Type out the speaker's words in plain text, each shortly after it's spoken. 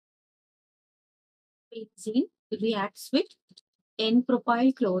Benzene reacts with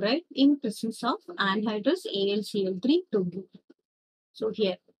N-propyl chloride in presence of anhydrous AlCl3 to. So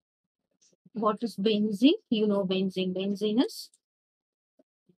here, what is benzene? You know benzene. Benzene is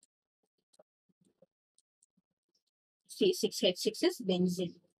C6H6 is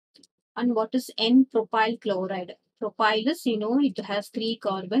benzene. And what is N-propyl chloride? Propyl is, it has three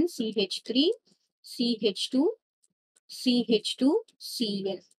carbons, CH3, CH2, CH2,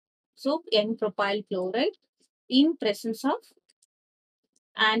 Cl. So N-propyl chloride in presence of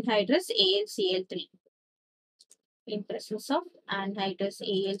anhydrous AlCl3. In presence of anhydrous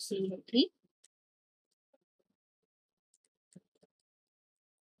AlCl3.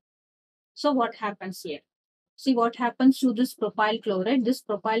 So what happens here? See what happens to this propyl chloride. This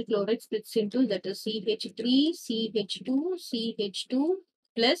propyl chloride splits into that is CH3, CH2, CH2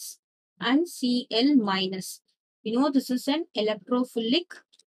 plus and Cl minus. This is an electrophilic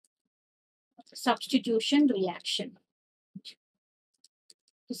substitution reaction.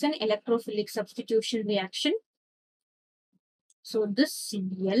 It's an electrophilic substitution reaction. So this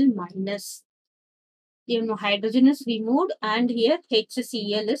Cl minus, hydrogen is removed and here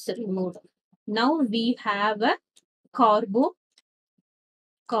HCl is removed. Now we have a carbocation.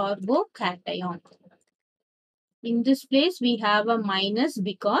 In this place we have a minus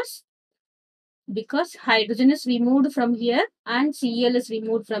because hydrogen is removed from here and Cl is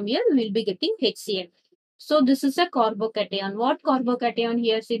removed from here, we will be getting HCl. So this is a carbocation. What carbocation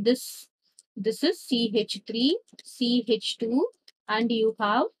here? See this is CH3, CH2 and you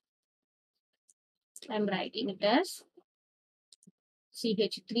have, I am writing it as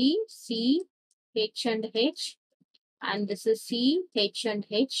CH3, C, H and H and this is C, H and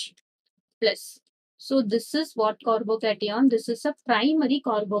H plus. So this is what carbocation? This is a primary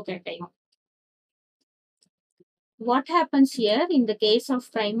carbocation. What happens here in the case of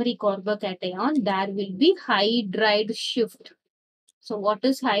primary carbocation? There will be hydride shift. So what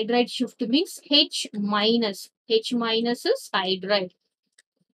is hydride shift means? H minus. H minus is hydride.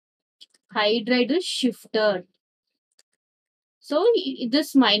 Hydride is shifted. So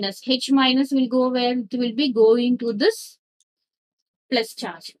this minus, H minus will go where? It will be going to this plus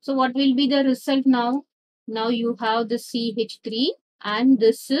charge. So what will be the result now? Now you have the CH3 and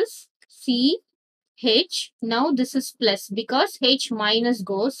this is CH. Now this is plus because H minus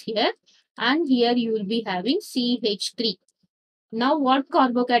goes here and here you will be having CH3. Now what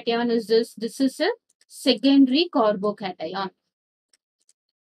carbocation is this? This is a secondary carbocation.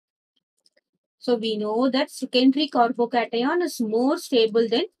 So we know that secondary carbocation is more stable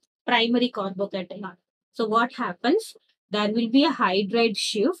than primary carbocation. So what happens? There will be a hydride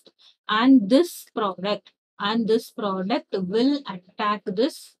shift and this product will attack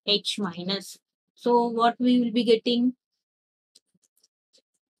this H minus. So what we will be getting?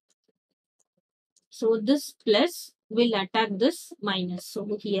 So this plus will attack this minus.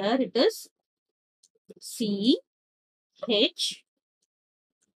 So here it is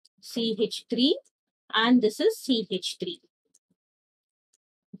CH3 and this is CH3.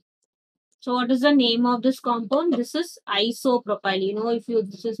 So what is the name of this compound? This is isopropyl.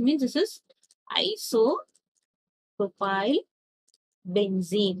 This is isopropyl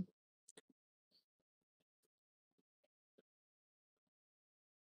benzene.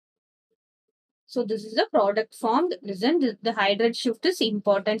 So this is the product formed. Listen, the hydride shift is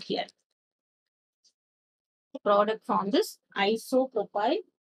important here. The product formed is isopropyl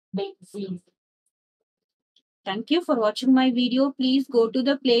benzene. Thank you for watching my video. Please go to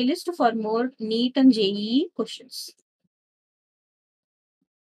the playlist for more NEET and JEE questions.